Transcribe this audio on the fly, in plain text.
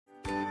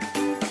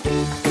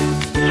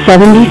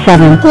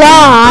77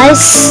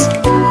 plus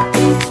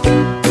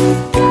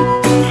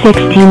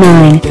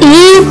 69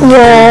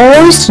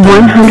 equals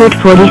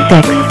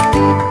 146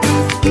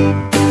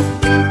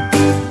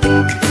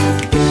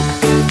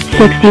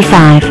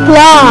 65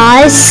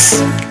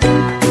 plus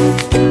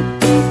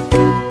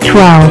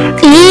 12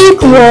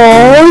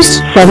 equals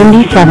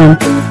 77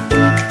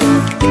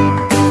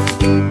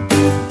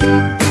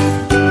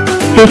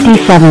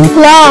 57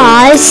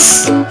 plus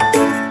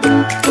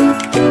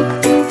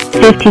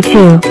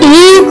 52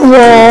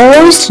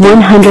 equals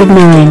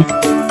 109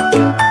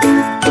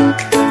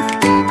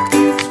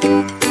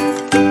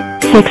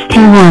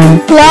 61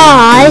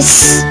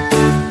 plus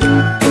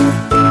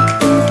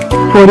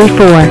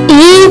 44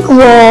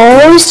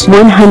 equals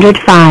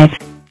 105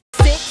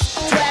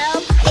 6,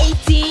 12,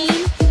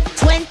 18,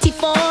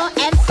 24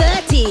 and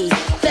 30,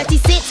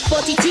 36,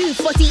 42,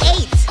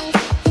 48,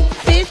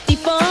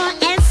 54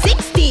 and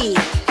 60,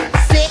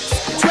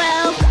 6,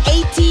 12,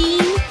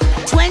 18,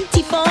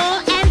 24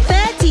 and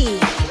 30,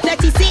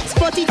 36,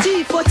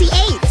 42,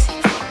 48,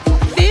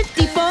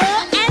 54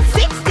 and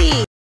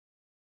 60.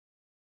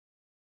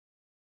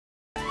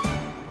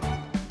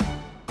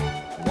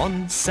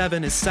 1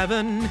 7 is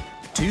 7,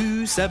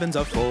 2 7s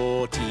are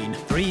 14,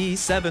 3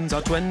 7s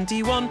are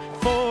 21,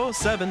 4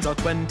 7s are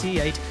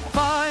 28,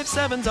 5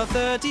 7s are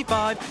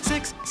 35,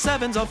 6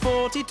 7s are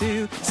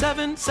 42,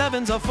 7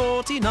 7s are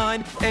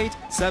 49, 8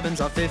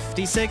 7s are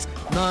 56,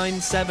 9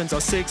 7s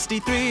are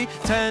 63,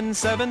 10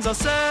 7s are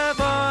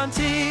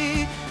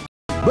 70.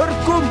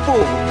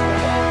 Berkumpul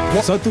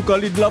 1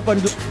 kali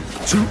 8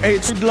 2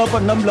 8 8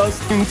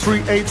 16 3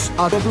 8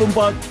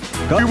 24.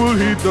 We will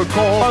hit the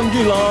call.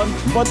 Panggilan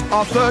 4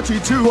 are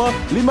 32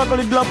 5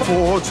 kali 8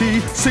 40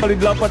 6 kali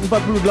 8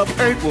 48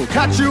 8 will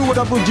catch you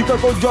walaupun jika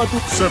kau jatuh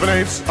 7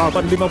 8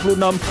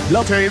 56 8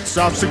 8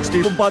 are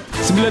 64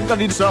 9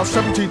 kali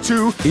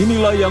 72.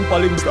 Inilah yang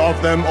paling best of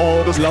them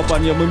all. 8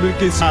 yang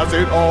memiliki has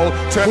it all.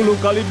 10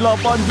 kali 8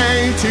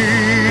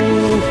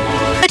 80.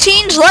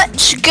 13s,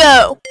 let's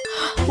go!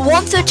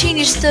 1 13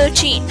 is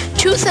 13,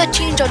 2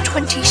 13s are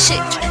 26,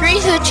 3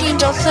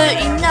 13s are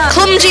 39,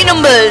 clumsy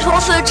numbers, 4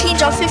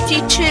 13s are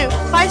 52,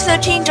 5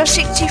 13s are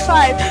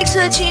 65, 6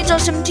 13s are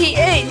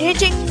 78,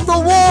 hitting the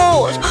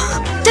walls,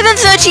 7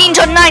 13s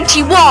are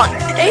 91,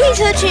 8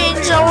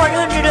 13s are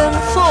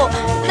 104,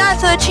 9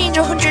 13s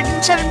are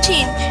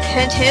 117,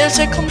 and here's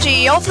the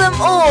clumsy of them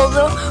all,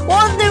 the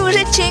one that was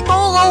hitting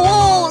all the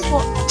walls.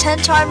 10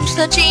 times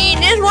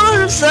 13 is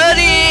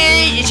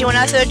 130. You see, when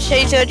I say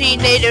 13,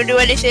 they don't do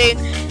anything.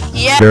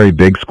 Yeah. Very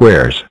big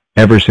squares.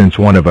 Ever since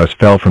one of us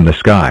fell from the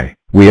sky,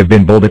 we have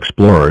been bold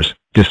explorers,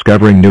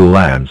 discovering new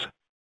lands,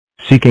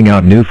 seeking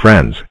out new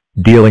friends,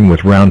 dealing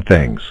with round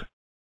things.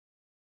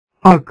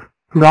 Ugh,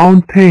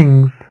 round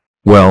things.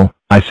 Well,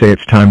 I say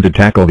it's time to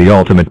tackle the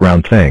ultimate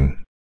round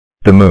thing.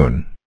 The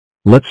moon.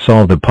 Let's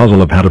solve the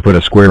puzzle of how to put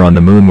a square on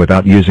the moon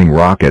without using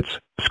rockets,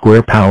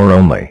 square power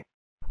only.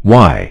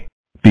 Why?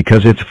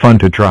 Because it's fun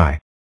to try.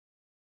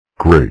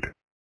 Great.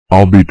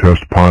 I'll be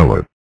test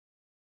pilot.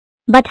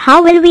 But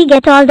how will we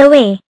get all the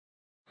way?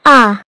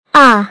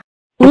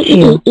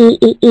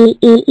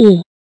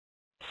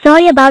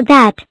 Sorry about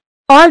that.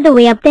 All the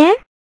way up there?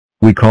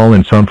 We call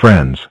in some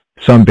friends,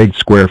 some big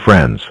square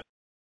friends.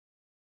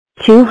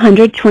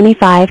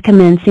 225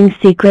 commencing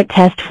secret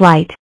test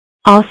flight.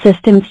 All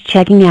systems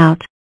checking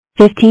out.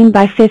 15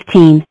 by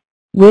 15.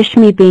 Wish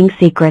me being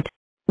secret.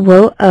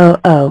 Whoa oh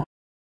oh.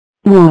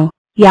 Whoa,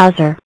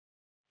 yowzer.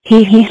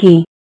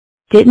 He.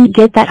 Didn't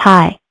get that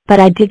high, but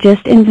I did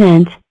just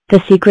invent the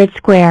secret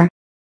square.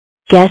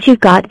 Guess you've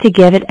got to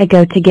give it a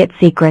go to get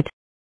secret.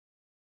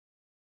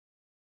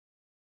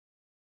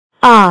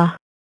 Ah,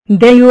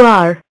 there you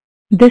are.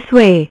 This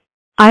way.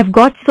 I've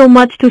got so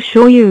much to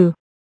show you.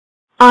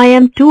 I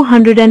am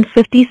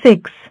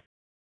 256.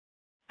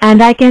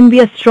 And I can be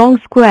a strong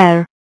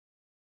square.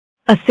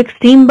 A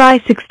 16 by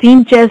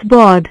 16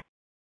 chessboard.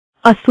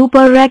 A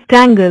super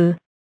rectangle.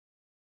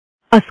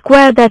 A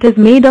square that is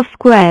made of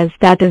squares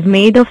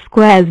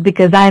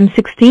because I am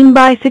 16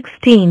 by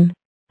 16.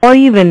 Or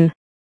even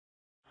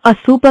a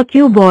super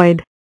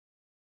cuboid.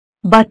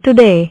 But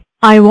today,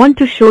 I want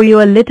to show you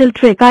a little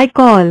trick I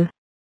call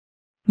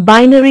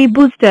binary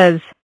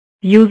boosters,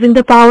 using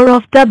the power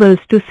of doubles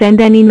to send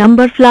any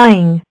number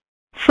flying.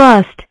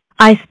 First,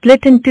 I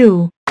split in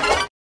two.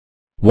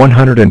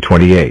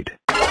 128.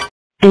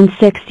 And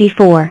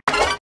 64.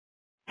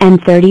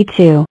 And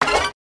 32.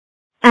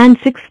 And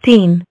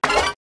 16.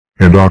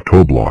 And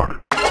Octoblock.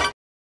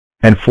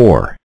 And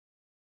 4.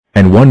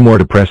 And one more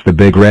to press the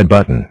big red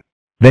button.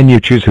 Then you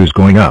choose who's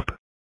going up.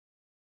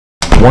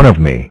 One of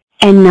me.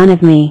 And none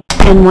of me.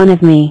 And one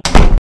of me.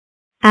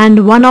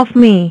 And one of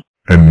me.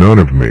 And none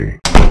of me.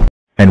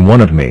 And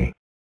one of me.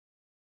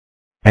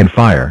 And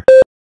fire.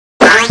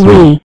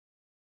 We.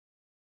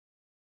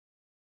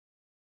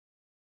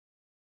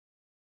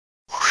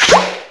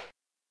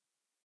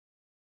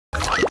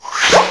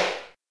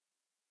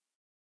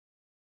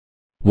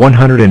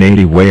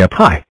 $180 way up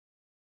high.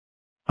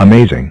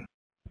 Amazing.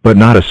 But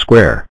not a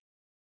square.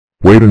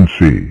 Wait and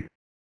see.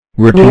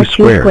 We're two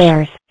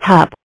squares.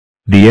 Top.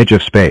 The edge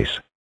of space.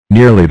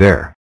 Nearly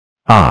there.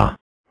 Ah.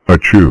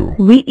 Achoo.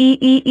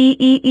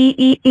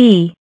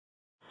 V-E-E-E-E-E-E-E.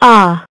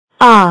 Ah,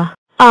 ah,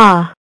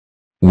 ah.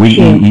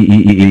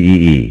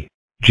 We-E-E-E-E-E-E.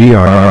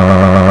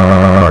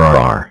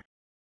 G-R-R-R-R-R.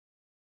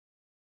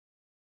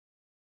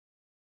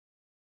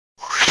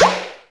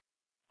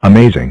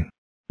 Amazing.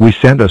 We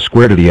sent a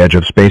square to the edge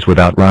of space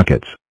without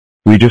rockets.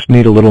 We just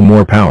need a little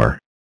more power.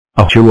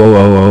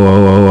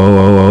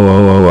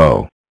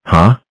 Oh-oh-oh-oh-oh-oh-oh-oh-oh-oh-oh.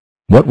 Huh?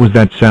 What was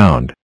that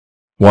sound?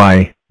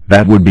 Why,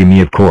 that would be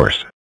me, of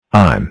course.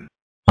 I'm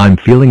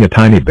feeling a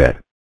tiny bit.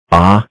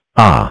 Ah.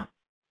 Wow,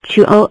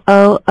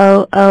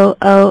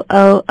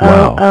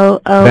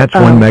 that's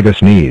one mega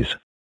sneeze.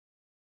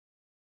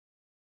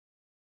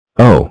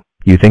 Oh,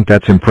 you think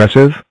that's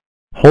impressive?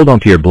 Hold on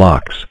to your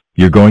blocks,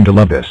 you're going to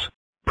love this.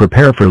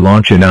 Prepare for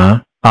launch in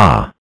Achoo.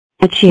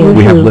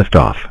 We have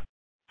liftoff.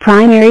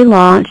 Primary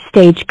launch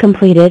stage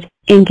completed,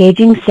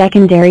 engaging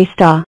secondary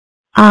star.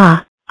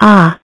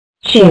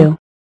 Choo.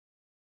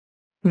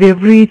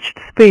 We've reached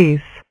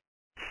space.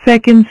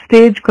 Second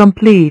stage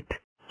complete.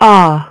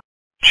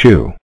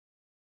 Chew.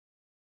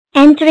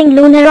 Entering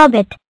lunar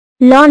orbit.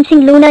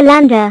 Launching lunar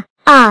lander.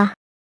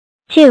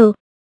 Choo.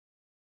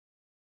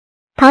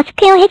 더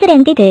스퀘어 has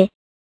landed.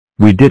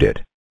 We did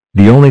it.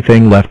 The only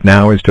thing left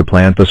now is to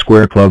plant the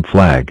Square Club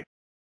flag.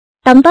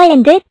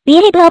 Numberland, we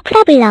have a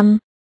problem.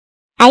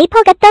 I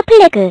forgot the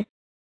flag.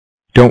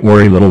 Don't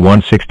worry, little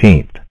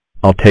 1/16th.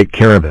 I'll take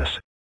care of this.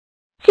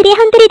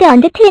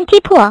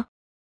 324.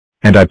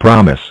 And I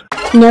promise,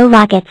 No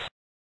rockets.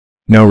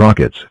 no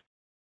rockets.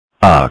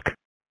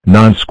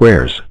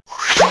 Non-squares.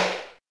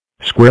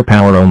 Square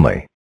power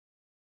only.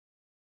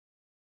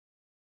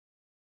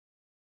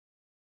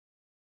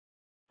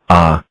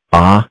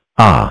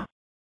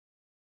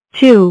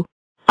 Chew.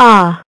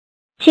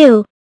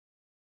 Choo.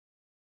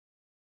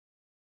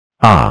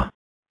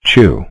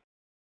 Chew.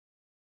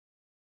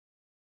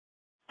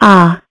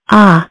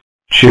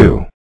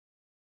 Chew.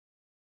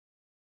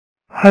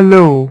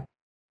 Hello.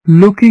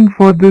 Looking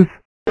for this.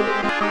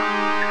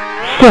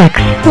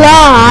 6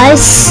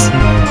 Plus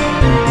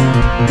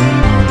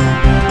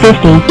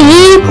 50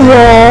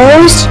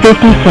 equals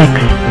 56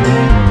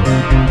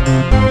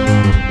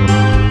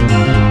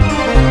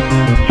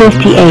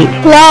 58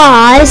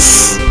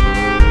 plus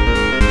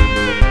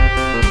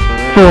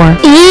 4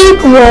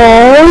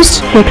 equals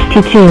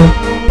 62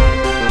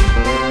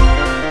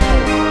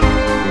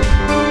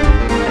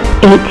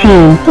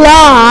 18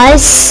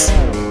 plus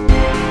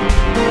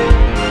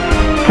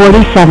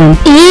 47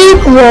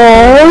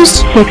 equals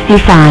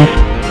 65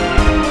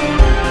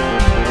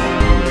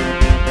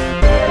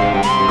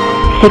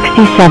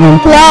 67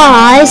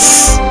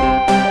 plus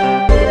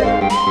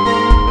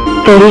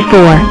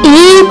 34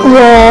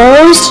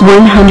 equals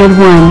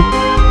 101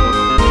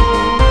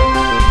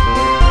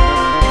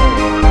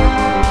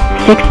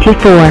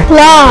 64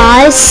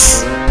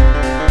 plus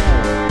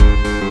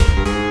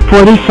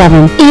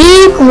 47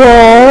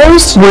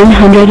 equals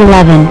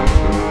 111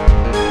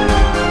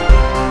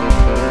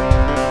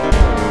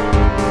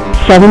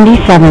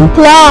 77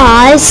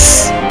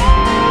 plus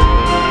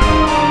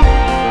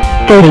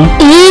 30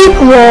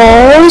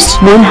 equals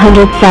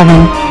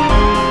 107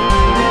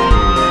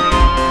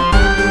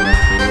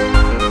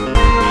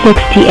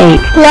 68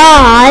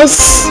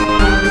 plus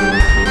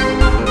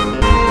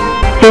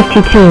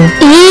 52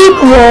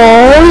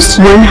 equals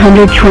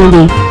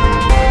 120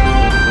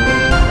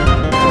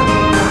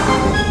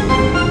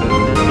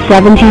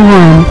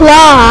 71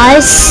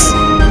 plus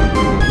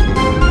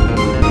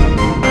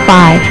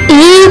 5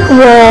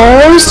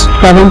 equals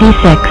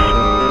 76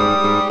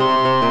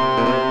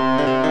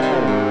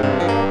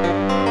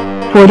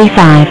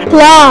 45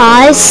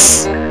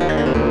 plus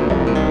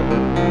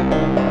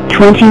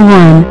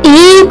 21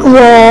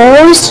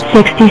 equals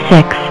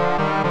 66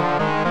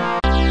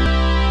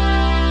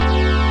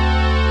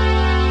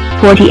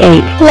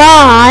 48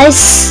 plus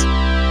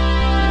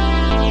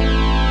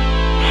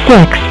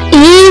 6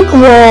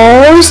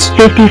 equals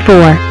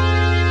 54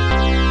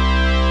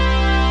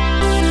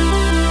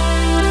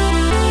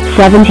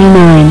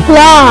 79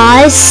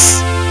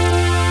 plus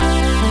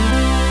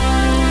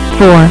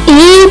 4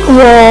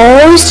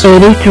 equals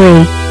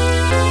 83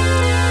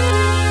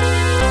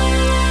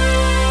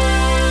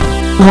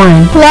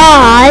 1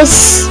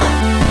 plus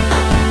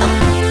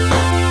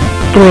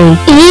 3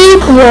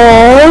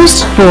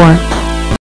 equals 4